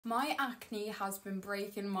My acne has been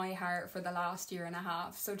breaking my heart for the last year and a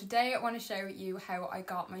half. So today I want to share with you how I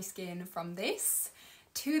got my skin from this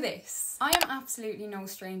to this. I am absolutely no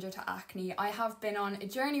stranger to acne. I have been on a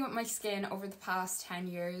journey with my skin over the past 10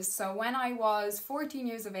 years. So when I was 14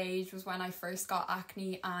 years of age was when I first got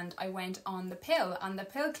acne and I went on the pill, and the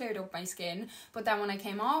pill cleared up my skin. But then when I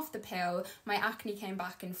came off the pill, my acne came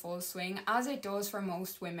back in full swing, as it does for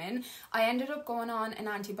most women. I ended up going on an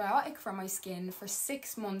antibiotic for my skin for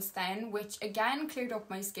 6 months then, which again cleared up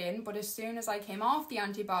my skin. But as soon as I came off the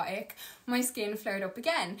antibiotic, my skin flared up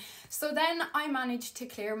again. So then I managed to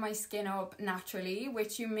clear my skin up naturally,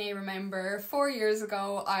 which you may remember 4 years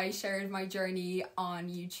ago I shared my journey on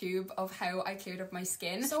YouTube of how I cleared up my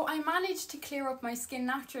skin. So I managed to clear up my skin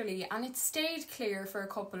naturally, and it stayed clear for a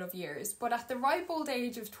couple of years. But at the ripe old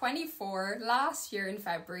age of 24 last year in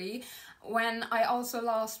February, when I also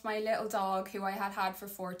lost my little dog who I had had for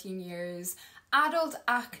 14 years, adult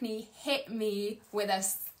acne hit me with a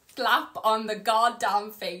slap on the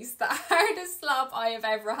goddamn face, the hardest slap I have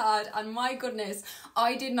ever had. And my goodness,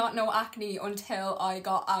 I did not know acne until I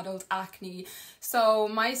got adult acne. So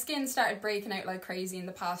my skin started breaking out like crazy in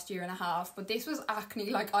the past year and a half, but this was acne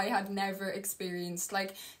like I had never experienced,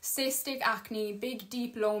 like cystic acne, big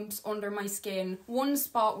deep lumps under my skin, one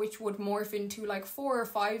spot which would morph into like 4 or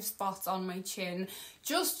 5 spots on my chin,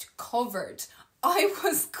 just covered. I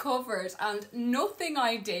was covered and nothing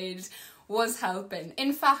I did was helping.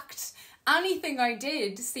 In fact, anything I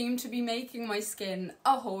did seemed to be making my skin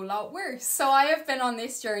a whole lot worse. So I have been on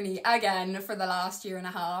this journey again for the last year and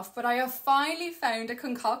a half, but I have finally found a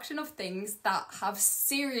concoction of things that have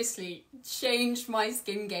seriously changed my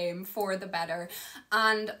skin game for the better,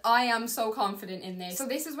 and I am so confident in this. So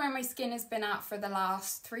this is where my skin has been at for the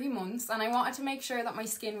last 3 months, and I wanted to make sure that my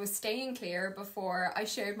skin was staying clear before I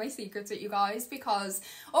shared my secrets with you guys, because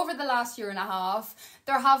over the last year and a half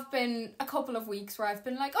there have been a couple of weeks where I've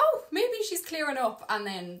been like, oh, maybe she's clearing up, and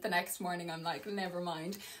then the next morning I'm like, never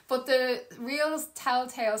mind. But the real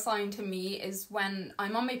telltale sign to me is when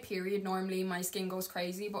I'm on my period. Normally my skin goes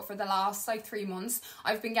crazy, but for the last like 3 months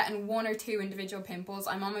I've been getting 1 or 2 individual pimples.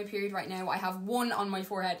 I'm on my period right now, I have 1 on my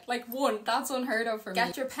forehead, like 1. That's unheard of for me.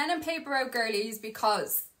 Get your pen and paper out, girlies,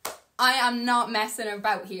 because I am not messing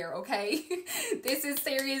about here, okay? This is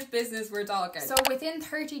serious business we're talking. So within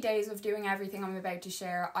 30 days of doing everything I'm about to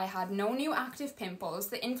share, I had no new active pimples,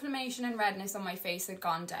 the inflammation and redness on my face had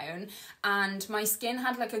gone down, and my skin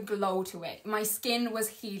had like a glow to it. My skin was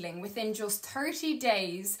healing. Within just 30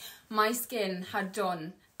 days, my skin had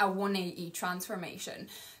done a 180 transformation.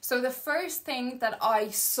 So the first thing that I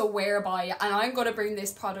swear by, and I'm going to bring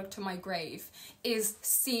this product to my grave, is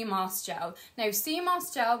sea moss gel. Now, sea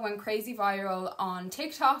moss gel went crazy viral on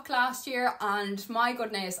TikTok last year, and my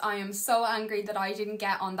goodness, I am so angry that I didn't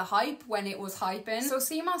get on the hype when it was hyping. So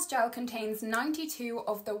sea moss gel contains 92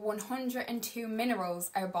 of the 102 minerals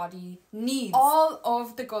our body needs. All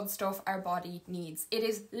of the good stuff our body needs. It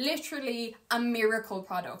is literally a miracle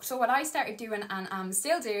product. So what I started doing, and I'm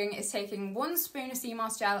still doing, is taking 1 spoon of sea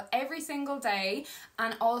moss gel every single day,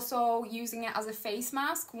 and also using it as a face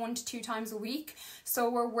mask 1 to 2 times a week. So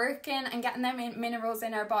we're working and getting them minerals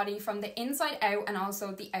in our body from the inside out and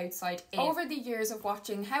also the outside in. Over the years of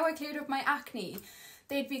watching how I cleared up my acne,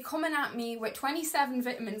 they'd be coming at me with 27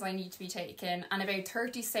 vitamins I need to be taking and about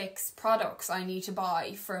 36 products I need to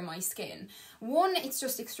buy for my skin. 1, it's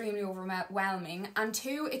just extremely overwhelming, and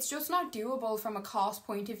 2, it's just not doable from a cost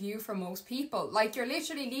point of view for most people. Like, you're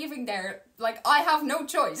literally leaving there like, I have no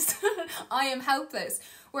choice. I am helpless.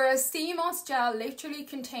 Whereas sea moss gel literally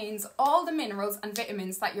contains all the minerals and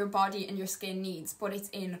vitamins that your body and your skin needs, but it's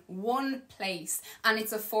in one place and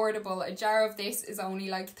it's affordable. A jar of this is only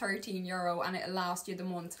like €13 and it'll last you the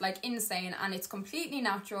month. Like, insane, and it's completely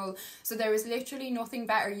natural. So there is literally nothing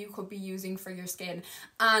better you could be using for your skin.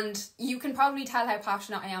 And you can probably tell how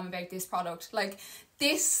passionate I am about this product. Like,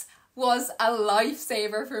 this was a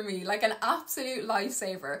lifesaver for me, like an absolute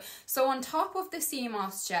lifesaver. So on top of the sea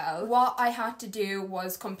moss gel, what I had to do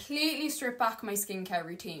was completely strip back my skincare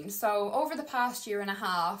routine. So over the past year and a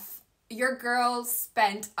half, your girl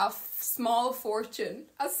spent a small fortune,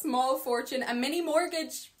 a mini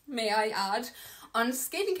mortgage, may I add, on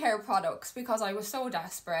skincare products, because I was so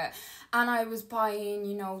desperate, and I was buying,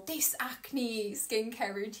 you know, this acne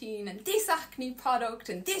skincare routine and this acne product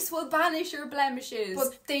and this will banish your blemishes,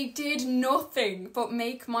 but they did nothing but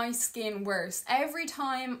make my skin worse. Every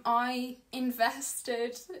time I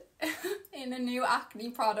invested in a new acne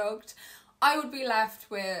product, I would be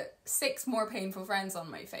left with 6 more painful friends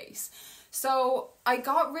on my face. So I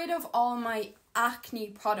got rid of all my acne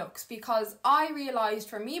products because I realised,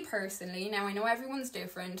 for me personally, now I know everyone's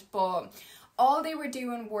different, but all they were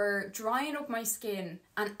doing were drying up my skin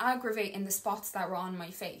and aggravating the spots that were on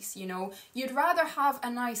my face, you know. You'd rather have a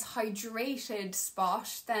nice hydrated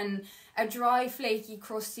spot than a dry, flaky,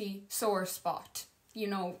 crusty, sore spot. You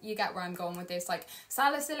know, you get where I'm going with this. Like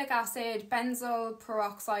salicylic acid, benzoyl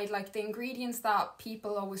peroxide, like the ingredients that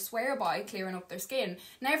people always swear by clearing up their skin,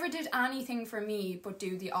 never did anything for me but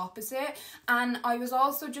do the opposite. And I was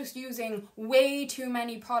also just using way too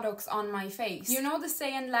many products on my face. You know the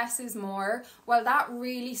saying less is more? Well, that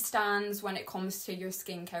really stands when it comes to your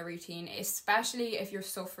skincare routine, especially if you're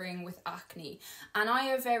suffering with acne. And I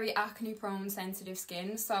have very acne prone sensitive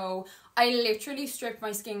skin, so I literally stripped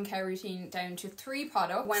my skincare routine down to 3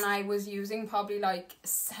 products when I was using probably like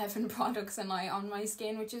 7 products a night on my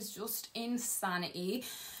skin, which is just insanity.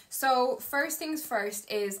 So first things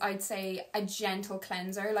first is, I'd say, a gentle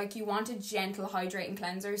cleanser. Like, you want a gentle hydrating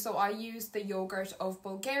cleanser. So I used the Yogurt of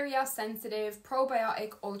Bulgaria Sensitive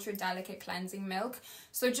Probiotic Ultra Delicate Cleansing Milk.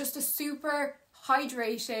 So just a super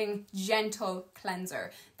hydrating, gentle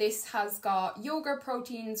cleanser. This has got yogurt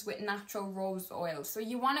proteins with natural rose oil. So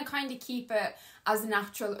you want to kind of keep it as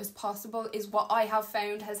natural as possible, is what I have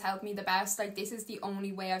found has helped me the best. Like, this is the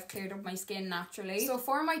only way I've cleared up my skin naturally. So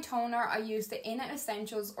for my toner, I use the Inna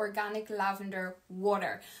Essentials Organic Lavender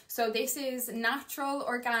Water. So this is natural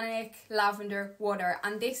organic lavender water,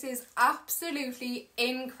 and this is absolutely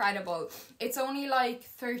incredible. It's only like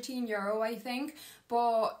 €13, I think,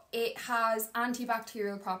 but it has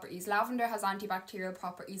antibacterial properties. Lavender has antibacterial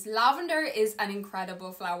properties. Lavender is an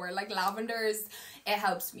incredible flower. Like, it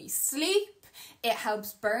helps me sleep. It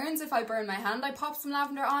helps burns. If I burn my hand, I pop some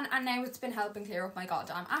lavender on, and now it's been helping clear up my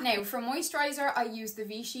goddamn acne. Now, for moisturiser, I use the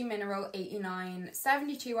Vichy Mineral 89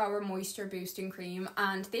 72-hour moisture boosting cream,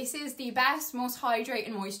 and this is the best, most hydrating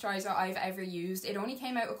moisturiser I've ever used. It only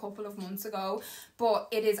came out a couple of months ago, but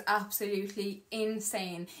it is absolutely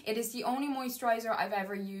insane. It is the only moisturiser I've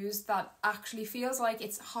ever used that actually feels like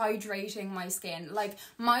it's hydrating my skin. Like,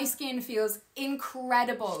 my skin feels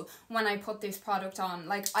incredible when I put this product on.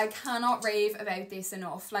 Like, I cannot rave about this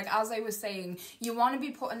enough. Like, as I was saying, you want to be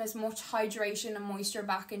putting as much hydration and moisture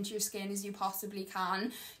back into your skin as you possibly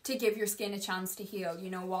can to give your skin a chance to heal, you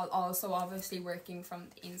know, while also obviously working from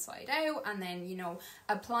the inside out, and then, you know,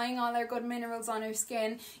 applying all our good minerals on our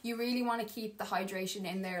skin. You really want to keep the hydration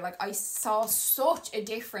in there. Like, I saw such a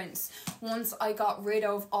difference once I got rid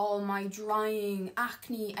of all my drying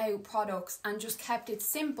acne out products and just kept it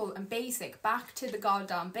simple and basic, back to the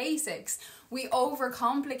goddamn basics. We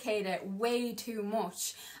overcomplicate it way too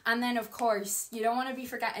much. And then, of course, you don't want to be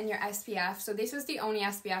forgetting your SPF. So this was the only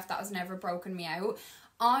SPF that has never broken me out.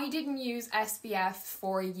 I didn't use SPF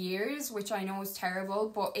for years, which I know is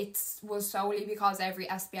terrible, but it was solely because every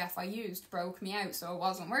SPF I used broke me out, so it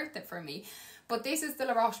wasn't worth it for me. But this is the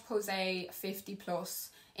La Roche-Posay 50+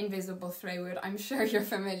 Invisible Fluid. I'm sure you're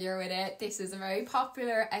familiar with it. This is a very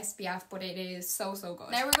popular SPF, but it is so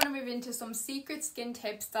good. Now we're going to move into some secret skin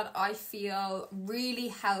tips that I feel really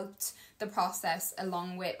helped the process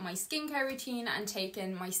along with my skincare routine and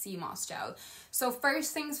taking my sea moss gel. So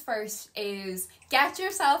first things first is get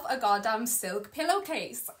yourself a goddamn silk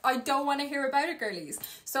pillowcase. I don't want to hear about it, girlies.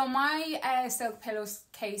 So my silk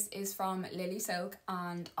pillowcase is from Lily Silk,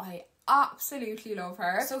 and I absolutely love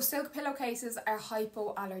her. So silk pillowcases are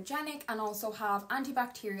hypoallergenic and also have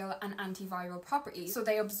antibacterial and antiviral properties. So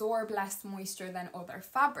they absorb less moisture than other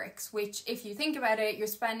fabrics, which, if you think about it, you're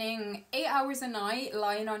spending 8 hours a night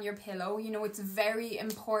lying on your pillow. You know, it's very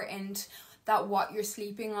important that what you're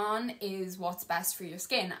sleeping on is what's best for your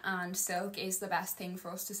skin, and silk is the best thing for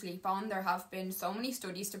us to sleep on. There have been so many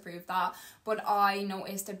studies to prove that, but I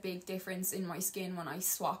noticed a big difference in my skin when I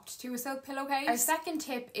swapped to a silk pillowcase. Our second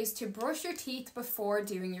tip is to brush your teeth before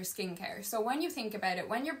doing your skincare. So when you think about it,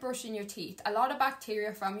 when you're brushing your teeth, a lot of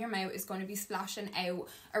bacteria from your mouth is going to be splashing out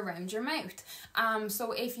around your mouth.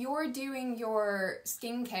 So if you're doing your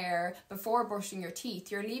skincare before brushing your teeth,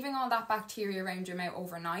 you're leaving all that bacteria around your mouth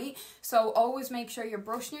overnight. So always make sure you're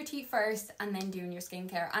brushing your teeth first and then doing your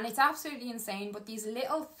skincare. And it's absolutely insane, but these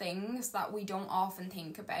little things that we don't often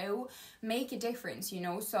think about make a difference, you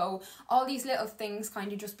know. So all these little things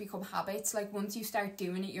kind of just become habits. Like, once you start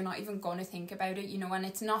doing it, you're not even going to think about it, you know, and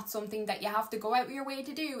it's not something that you have to go out of your way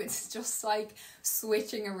to do. It's just like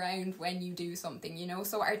switching around when you do something, you know.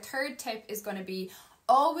 So our third tip is going to be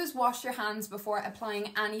always wash your hands before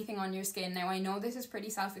applying anything on your skin. Now, I know this is pretty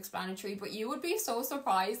self-explanatory, but you would be so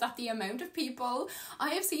surprised at the amount of people I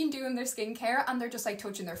have seen doing their skincare and they're just like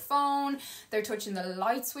touching their phone, they're touching the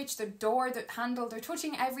light switch, the door, the handle, they're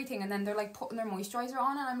touching everything, and then they're like putting their moisturizer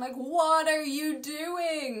on, and I'm like, what are you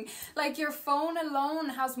doing? Like, your phone alone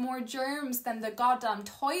has more germs than the goddamn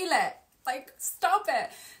toilet. Like, stop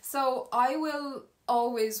it. So I will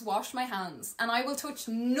always wash my hands and I will touch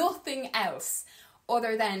nothing else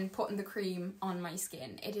other than putting the cream on my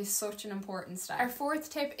skin. It is such an important step. Our fourth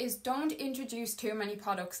tip is don't introduce too many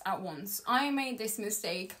products at once. I made this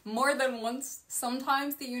mistake more than once.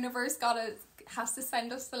 Sometimes the universe has to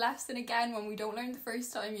send us the lesson again when we don't learn the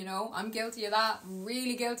first time, you know. I'm guilty of that,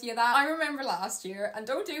 really guilty of that. I remember last year, and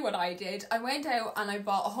don't do what I did, I went out and I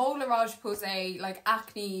bought a whole La Roche-Posay, like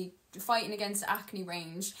acne, fighting against acne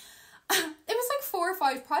range. It was like 4 or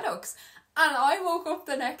 5 products. And I woke up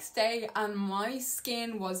the next day and my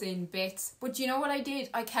skin was in bits. But you know what I did?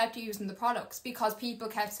 I kept using the products because people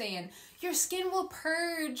kept saying, your skin will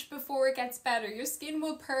purge before it gets better. Your skin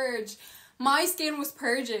will purge. My skin was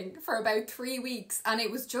purging for about 3 weeks and it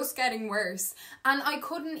was just getting worse. And I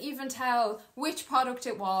couldn't even tell which product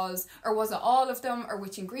it was, or was it all of them, or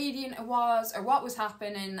which ingredient it was, or what was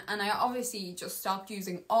happening. And I obviously just stopped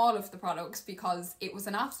using all of the products because it was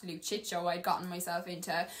an absolute shit show I'd gotten myself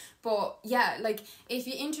into. But yeah, like if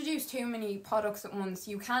you introduce too many products at once,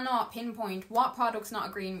 you cannot pinpoint what product's not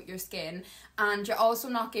agreeing with your skin, and you're also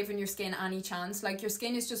not giving your skin any chance. Like your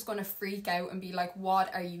skin is just going to freak out and be like,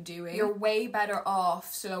 what are you doing? You're way better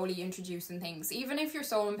off slowly introducing things. Even if you're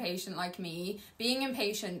so impatient like me, being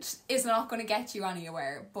impatient is not going to get you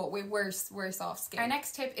anywhere, but with worse off skin. Our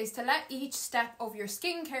next tip is to let each step of your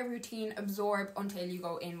skincare routine absorb until you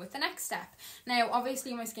go in with the next step. Now,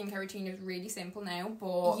 obviously my skincare routine is really simple now,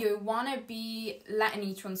 but you want to be letting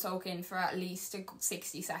each one soak in for at least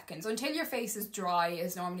 60 seconds. Until your face is dry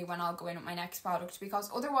is normally when I'll go in with my next product, because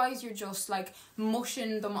otherwise you're just like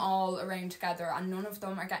mushing them all around together and none of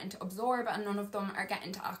them are getting to absorb and none of them are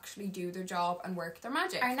getting to actually do their job and work their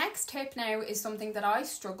magic. Our next tip now is something that I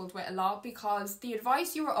struggled with a lot, because the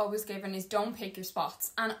advice you were always given is don't pick your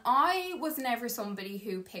spots, and I was never somebody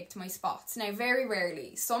who picked my spots. Now, very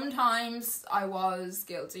rarely. Sometimes I was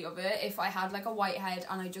guilty of it if I had like a whitehead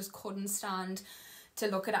and I just couldn't stand to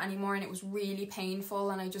look at it anymore and it was really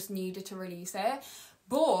painful and I just needed to release it.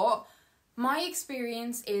 But my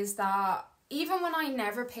experience is that even when I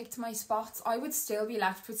never picked my spots, I would still be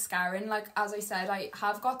left with scarring. Like, as I said, I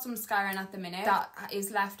have got some scarring at the minute that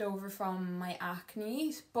is left over from my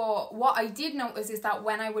acne. But what I did notice is that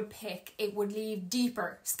when I would pick, it would leave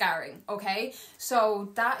deeper scarring, okay?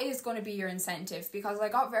 So that is going to be your incentive, because I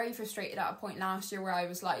got very frustrated at a point last year where I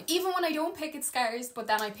was like, even when I don't pick, it scars, but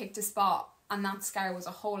then I picked a spot and that scar was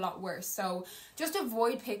a whole lot worse. So just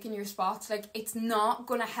avoid picking your spots. Like, it's not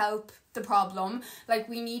gonna help the problem. Like,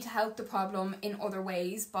 we need to help the problem in other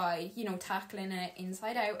ways by, you know, tackling it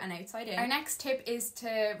inside out and outside in. Our next tip is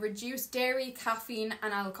to reduce dairy, caffeine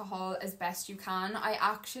and alcohol as best you can. I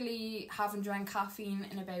actually haven't drank caffeine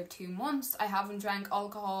in about 2 months. I haven't drank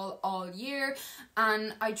alcohol all year,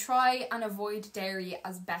 and I try and avoid dairy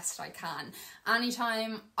as best I can.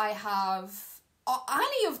 Anytime I have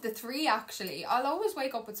any of the 3, actually, I'll always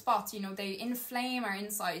wake up with spots. You know, they inflame our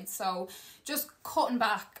insides, so just cutting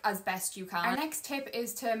back as best you can. Our next tip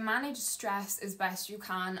is to manage stress as best you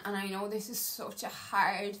can, and I know this is such a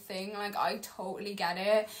hard thing, like I totally get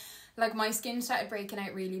it. Like, my skin started breaking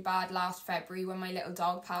out really bad last February when my little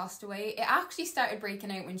dog passed away. It actually started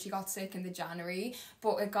breaking out when she got sick in the January,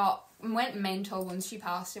 but it went mental once she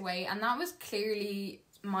passed away, and that was clearly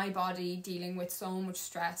my body dealing with so much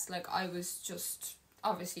stress. Like, I was just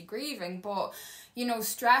obviously grieving, but you know,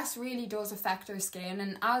 stress really does affect our skin.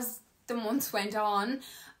 And as the months went on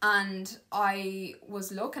and I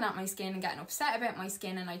was looking at my skin and getting upset about my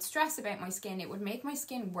skin and I'd stress about my skin, it would make my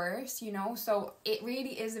skin worse, you know. So it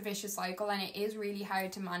really is a vicious cycle and it is really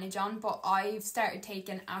hard to manage on. But I've started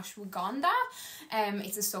taking ashwagandha.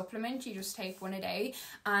 It's a supplement, you just take 1 a day,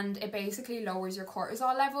 and it basically lowers your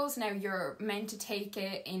cortisol levels. Now, you're meant to take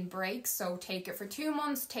it in breaks, so take it for 2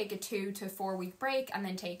 months, take a 2 to 4 week break, and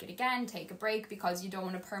then take it again, take a break, because you don't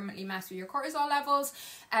want to permanently mess with your cortisol levels.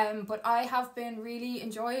 But I have been really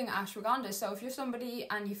enjoying ashwagandha. So if you're somebody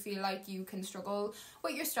and you feel like you can struggle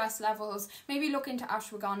with your stress levels, maybe look into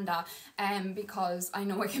ashwagandha, because I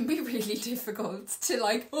know it can be really difficult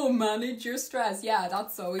to manage your stress. Yeah,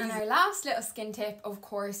 that's so easy. And our last little skin tip, of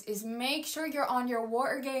course, is make sure you're on your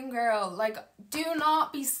water game, girl. Like, do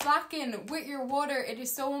not be slacking with your water. It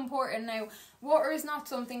is so important. Now, water is not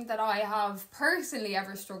something that I have personally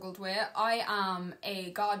ever struggled with. I am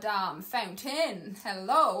a goddamn fountain.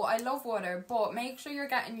 Hello, I love water, but make sure you're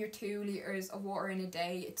getting your 2 litres of water in a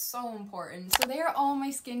day. It's so important. So there are all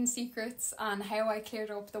my skin secrets and how I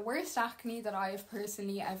cleared up the worst acne that I have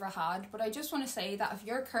personally ever had. But I just want to say that if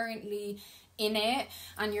you're currently in it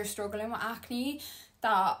and you're struggling with acne,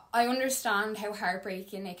 that I understand how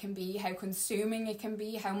heartbreaking it can be, how consuming it can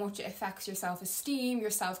be, how much it affects your self-esteem, your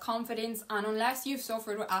self-confidence, and unless you've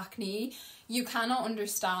suffered with acne, you cannot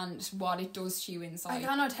understand what it does to you inside. I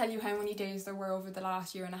cannot tell you how many days there were over the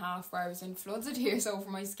last year and a half where I was in floods of tears over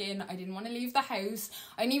my skin. I didn't want to leave the house.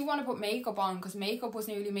 I didn't even want to put makeup on because makeup was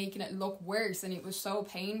nearly making it look worse, and it was so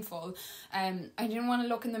painful. I didn't want to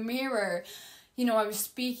look in the mirror. You know, I was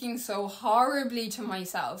speaking so horribly to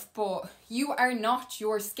myself, but you are not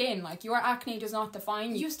your skin. Like, your acne does not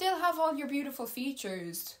define you. You still have all your beautiful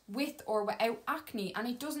features with or without acne, and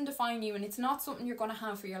it doesn't define you, and it's not something you're going to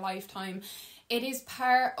have for your lifetime. It is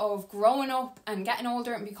part of growing up and getting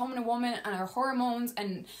older and becoming a woman, and our hormones,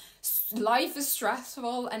 and life is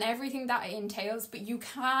stressful and everything that it entails, but you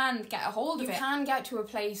can get a hold of it. You can get to a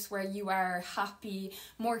place where you are happy,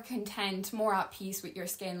 more content, more at peace with your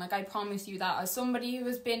skin. Like, I promise you that, as somebody who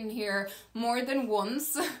has been here more than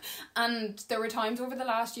once, and there were times over the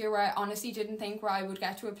last year where I honestly didn't think where I would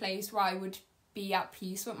get to a place where I would be at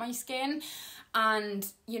peace with my skin, and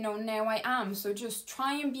you know, now I am. So just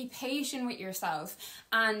try and be patient with yourself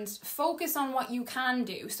and focus on what you can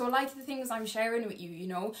do. So like the things I'm sharing with you, you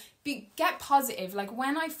know, get positive. Like,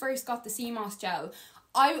 when I first got the CMOS gel,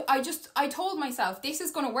 I told myself this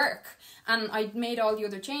is going to work, and I made all the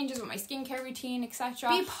other changes with my skincare routine, etc.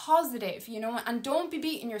 Be positive, you know, and don't be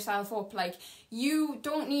beating yourself up. Like, you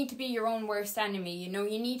don't need to be your own worst enemy, you know.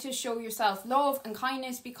 You need to show yourself love and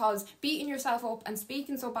kindness, because beating yourself up and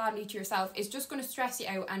speaking so badly to yourself is just going to stress you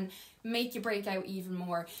out and make you break out even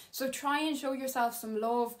more. So try and show yourself some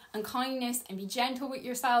love and kindness, and be gentle with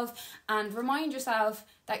yourself, and remind yourself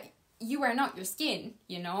that you are not your skin,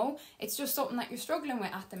 you know. It's just something that you're struggling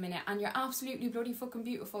with at the minute, and you're absolutely bloody fucking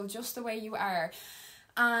beautiful just the way you are.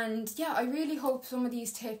 And yeah, I really hope some of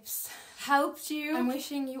these tips helped you. I'm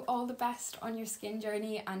wishing you all the best on your skin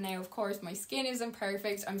journey. And now, of course, my skin isn't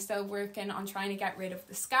perfect. I'm still working on trying to get rid of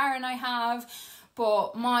the scarring I have,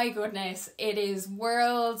 but my goodness, it is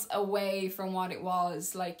worlds away from what it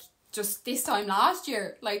was like just this time last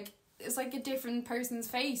year. Like, it's like a different person's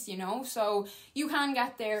face, you know. So you can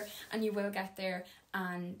get there, and you will get there.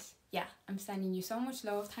 And yeah, I'm sending you so much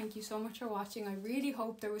love. Thank you so much for watching. I really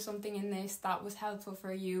hope there was something in this that was helpful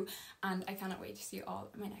for you, and I cannot wait to see you all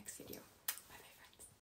in my next video.